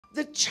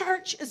The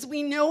church as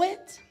we know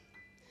it,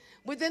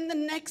 within the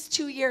next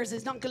 2 years,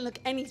 is not going to look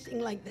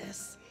anything like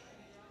this.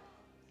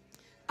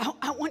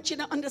 I want you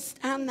to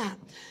understand that.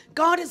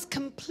 God is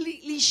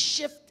completely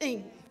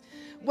shifting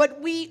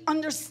what we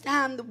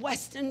understand the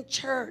Western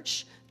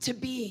church to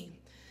be.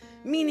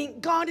 Meaning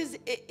God is,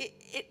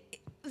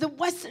 the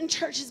Western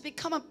church has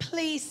become a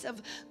place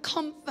of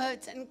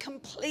comfort and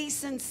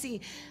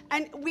complacency.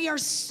 And we are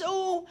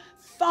so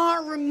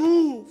far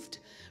removed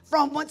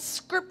from what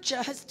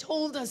Scripture has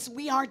told us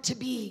we are to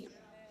be.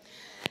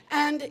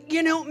 And,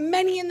 you know,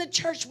 many in the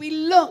church, we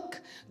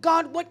look,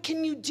 God, what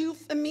can you do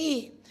for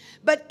me?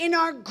 But in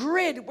our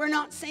grid, we're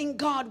not saying,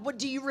 God, what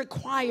do you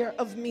require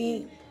of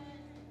me?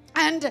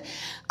 And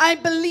I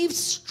believe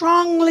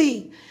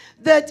strongly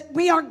that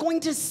we are going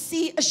to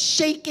see a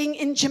shaking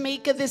in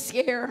Jamaica this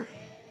year.